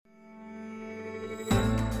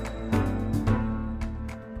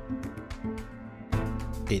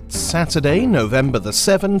It's Saturday, November the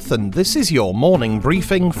 7th, and this is your morning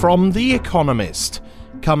briefing from The Economist.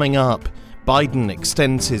 Coming up, Biden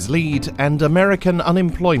extends his lead and American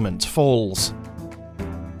unemployment falls.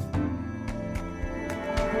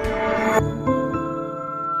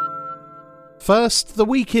 First, the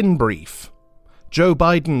week in brief. Joe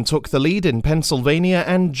Biden took the lead in Pennsylvania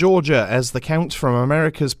and Georgia as the count from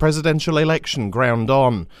America's presidential election ground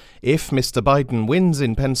on. If Mr. Biden wins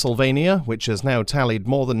in Pennsylvania, which has now tallied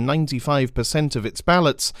more than 95% of its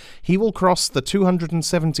ballots, he will cross the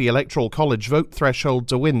 270 Electoral College vote threshold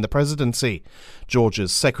to win the presidency.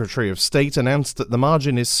 Georgia's Secretary of State announced that the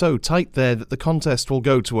margin is so tight there that the contest will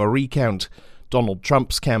go to a recount. Donald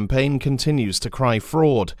Trump's campaign continues to cry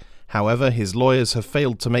fraud. However, his lawyers have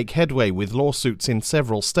failed to make headway with lawsuits in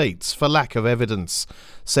several states for lack of evidence.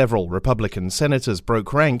 Several Republican senators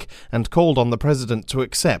broke rank and called on the president to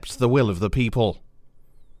accept the will of the people.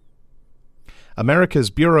 America's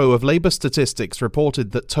Bureau of Labor Statistics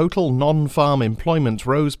reported that total non-farm employment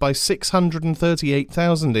rose by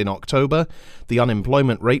 638,000 in October. The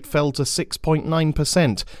unemployment rate fell to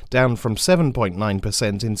 6.9%, down from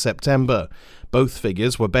 7.9% in September. Both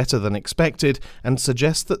figures were better than expected and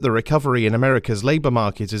suggest that the recovery in America's labor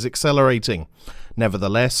market is accelerating.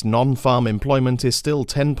 Nevertheless, non-farm employment is still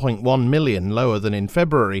 10.1 million lower than in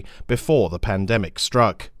February, before the pandemic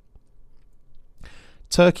struck.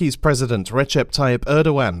 Turkey's President Recep Tayyip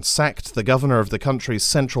Erdogan sacked the governor of the country's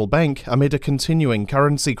central bank amid a continuing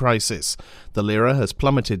currency crisis. The lira has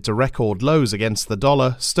plummeted to record lows against the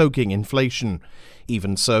dollar, stoking inflation.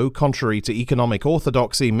 Even so, contrary to economic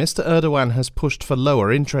orthodoxy, Mr. Erdogan has pushed for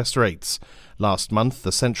lower interest rates. Last month,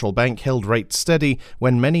 the central bank held rates steady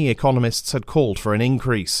when many economists had called for an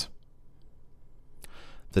increase.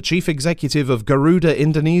 The chief executive of Garuda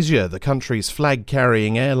Indonesia, the country's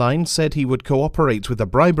flag-carrying airline, said he would cooperate with a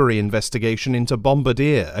bribery investigation into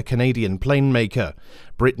Bombardier, a Canadian plane maker.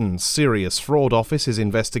 Britain's Serious Fraud Office is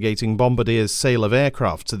investigating Bombardier's sale of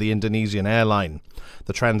aircraft to the Indonesian airline.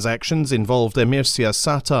 The transactions involved Emirsia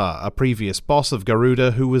Sattar, a previous boss of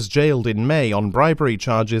Garuda who was jailed in May on bribery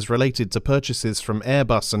charges related to purchases from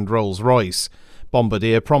Airbus and Rolls-Royce.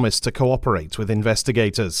 Bombardier promised to cooperate with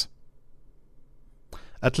investigators.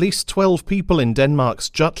 At least 12 people in Denmark's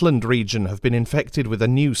Jutland region have been infected with a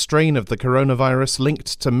new strain of the coronavirus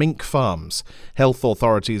linked to mink farms. Health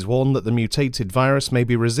authorities warn that the mutated virus may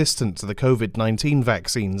be resistant to the COVID-19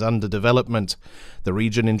 vaccines under development. The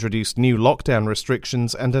region introduced new lockdown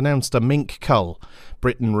restrictions and announced a mink cull.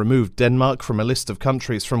 Britain removed Denmark from a list of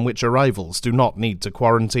countries from which arrivals do not need to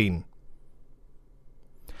quarantine.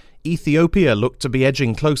 Ethiopia looked to be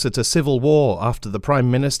edging closer to civil war after the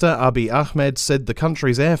Prime Minister Abiy Ahmed said the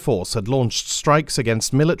country's air force had launched strikes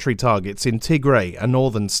against military targets in Tigray, a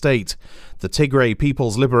northern state. The Tigray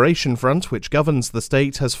People's Liberation Front, which governs the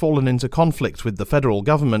state, has fallen into conflict with the federal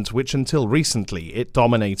government, which until recently it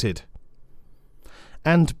dominated.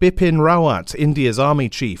 And Bipin Rawat, India's army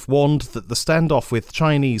chief, warned that the standoff with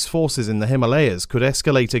Chinese forces in the Himalayas could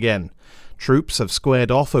escalate again. Troops have squared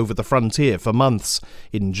off over the frontier for months.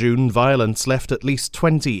 In June, violence left at least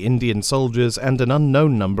 20 Indian soldiers and an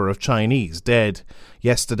unknown number of Chinese dead.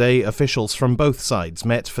 Yesterday, officials from both sides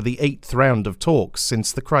met for the 8th round of talks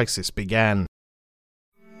since the crisis began.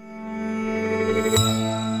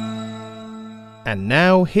 And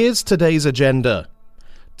now, here's today's agenda.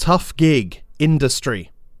 Tough gig. Industry.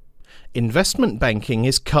 Investment banking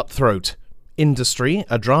is cutthroat. Industry,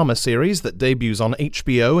 a drama series that debuts on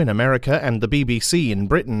HBO in America and the BBC in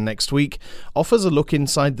Britain next week, offers a look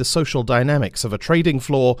inside the social dynamics of a trading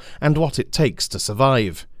floor and what it takes to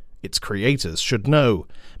survive. Its creators should know.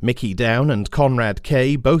 Mickey Down and Conrad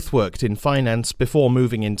Kay both worked in finance before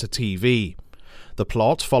moving into TV. The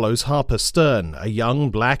plot follows Harper Stern, a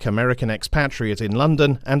young black American expatriate in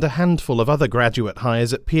London, and a handful of other graduate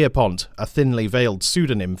hires at Pierpont, a thinly veiled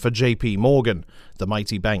pseudonym for J.P. Morgan. The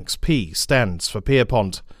mighty bank's P stands for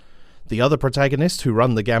Pierpont. The other protagonists, who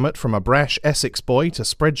run the gamut from a brash Essex boy to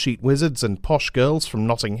spreadsheet wizards and posh girls from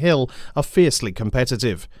Notting Hill, are fiercely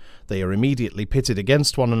competitive. They are immediately pitted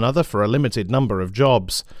against one another for a limited number of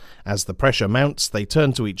jobs. As the pressure mounts, they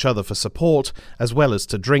turn to each other for support, as well as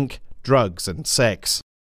to drink, drugs and sex.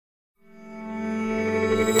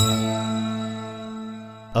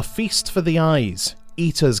 A Feast for the Eyes,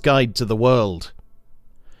 Eater's Guide to the World.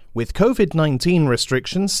 With COVID-19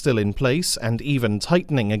 restrictions still in place and even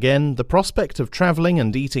tightening again, the prospect of travelling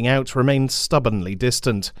and eating out remains stubbornly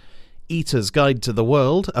distant. Eater's Guide to the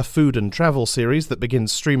World, a food and travel series that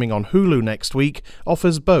begins streaming on Hulu next week,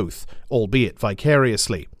 offers both, albeit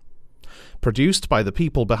vicariously. Produced by the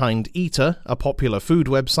people behind Eater, a popular food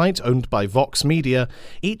website owned by Vox Media,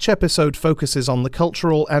 each episode focuses on the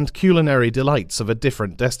cultural and culinary delights of a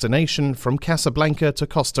different destination from Casablanca to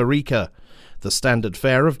Costa Rica. The standard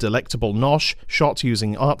fare of delectable nosh, shot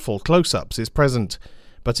using artful close-ups, is present.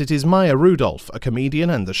 But it is Maya Rudolph, a comedian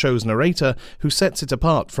and the show's narrator, who sets it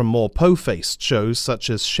apart from more po-faced shows such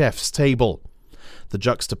as Chef's Table. The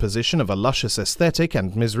juxtaposition of a luscious aesthetic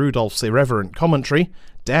and Ms. Rudolph's irreverent commentary,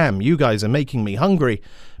 "Damn, you guys are making me hungry,"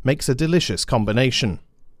 makes a delicious combination.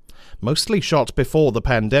 Mostly shot before the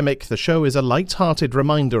pandemic, the show is a light-hearted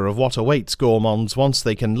reminder of what awaits gourmands once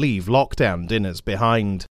they can leave lockdown dinners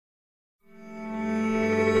behind.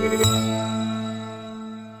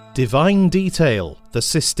 Divine Detail, the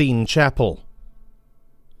Sistine Chapel.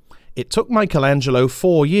 It took Michelangelo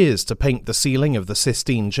 4 years to paint the ceiling of the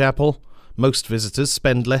Sistine Chapel. Most visitors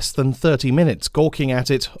spend less than 30 minutes gawking at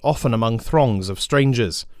it, often among throngs of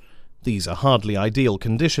strangers. These are hardly ideal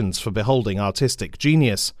conditions for beholding artistic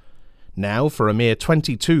genius. Now, for a mere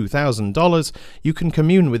 $22,000, you can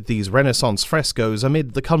commune with these Renaissance frescoes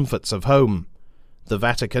amid the comforts of home. The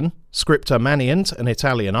Vatican, Scripta Manient, an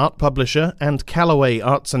Italian art publisher, and Callaway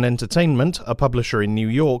Arts and Entertainment, a publisher in New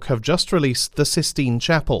York, have just released The Sistine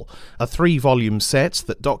Chapel, a 3-volume set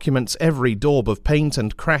that documents every daub of paint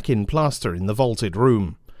and crack in plaster in the vaulted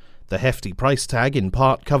room. The hefty price tag in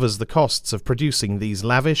part covers the costs of producing these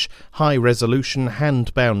lavish, high-resolution,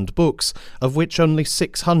 hand-bound books, of which only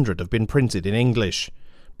 600 have been printed in English.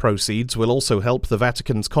 Proceeds will also help the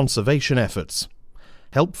Vatican's conservation efforts.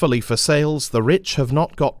 Helpfully for sales, the rich have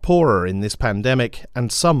not got poorer in this pandemic,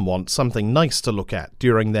 and some want something nice to look at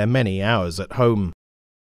during their many hours at home.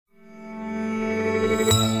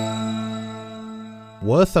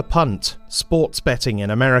 Worth a punt, sports betting in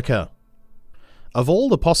America. Of all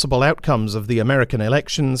the possible outcomes of the American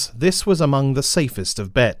elections, this was among the safest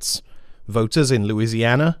of bets. Voters in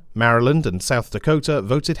Louisiana, Maryland, and South Dakota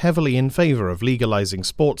voted heavily in favor of legalizing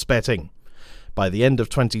sports betting. By the end of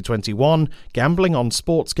 2021, gambling on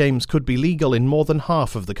sports games could be legal in more than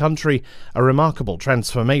half of the country, a remarkable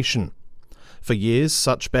transformation. For years,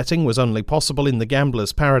 such betting was only possible in the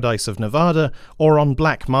gambler's paradise of Nevada or on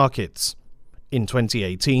black markets. In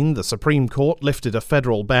 2018, the Supreme Court lifted a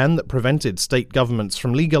federal ban that prevented state governments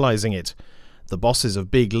from legalizing it. The bosses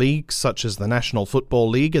of big leagues, such as the National Football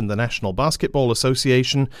League and the National Basketball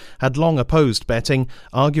Association, had long opposed betting,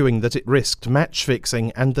 arguing that it risked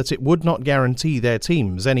match-fixing and that it would not guarantee their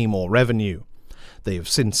teams any more revenue. They have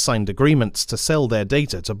since signed agreements to sell their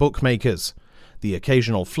data to bookmakers. The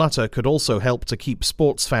occasional flutter could also help to keep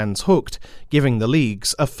sports fans hooked, giving the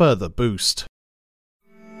leagues a further boost.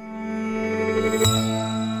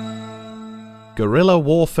 Guerrilla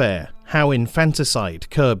warfare, how infanticide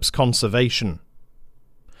curbs conservation.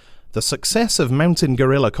 The success of mountain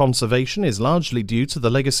gorilla conservation is largely due to the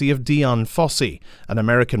legacy of Dian Fossey, an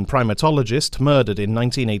American primatologist murdered in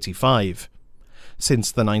 1985.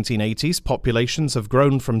 Since the 1980s, populations have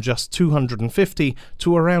grown from just 250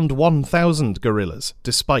 to around 1,000 gorillas,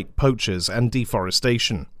 despite poachers and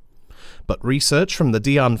deforestation. But research from the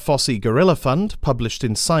Dian Fossey Gorilla Fund, published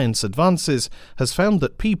in Science Advances, has found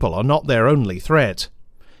that people are not their only threat.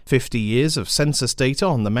 50 years of census data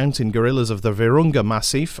on the mountain gorillas of the Virunga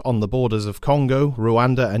Massif on the borders of Congo,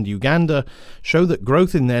 Rwanda and Uganda show that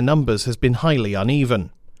growth in their numbers has been highly uneven.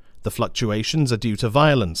 The fluctuations are due to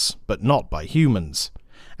violence, but not by humans.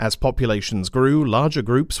 As populations grew, larger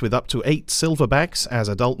groups with up to 8 silverbacks, as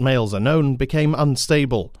adult males are known, became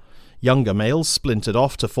unstable. Younger males splintered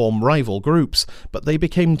off to form rival groups, but they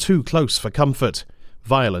became too close for comfort.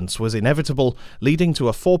 Violence was inevitable, leading to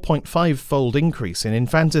a 4.5-fold increase in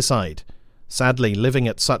infanticide. Sadly, living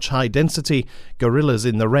at such high density, gorillas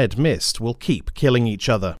in the red mist will keep killing each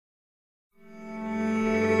other.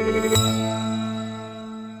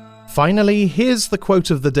 Finally, here's the quote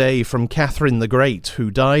of the day from Catherine the Great, who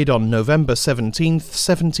died on November 17,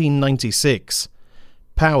 1796.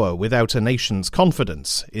 "Power without a nation's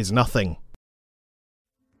confidence is nothing."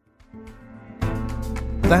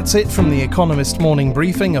 That's it from the Economist Morning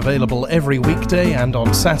Briefing, available every weekday and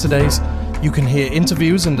on Saturdays. You can hear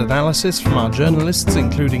interviews and analysis from our journalists,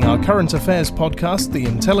 including our current affairs podcast, The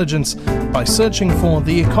Intelligence, by searching for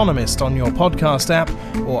The Economist on your podcast app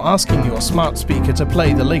or asking your smart speaker to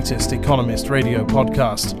play the latest Economist radio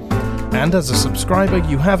podcast. And as a subscriber,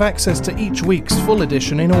 you have access to each week's full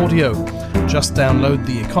edition in audio. Just download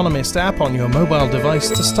the Economist app on your mobile device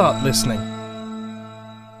to start listening.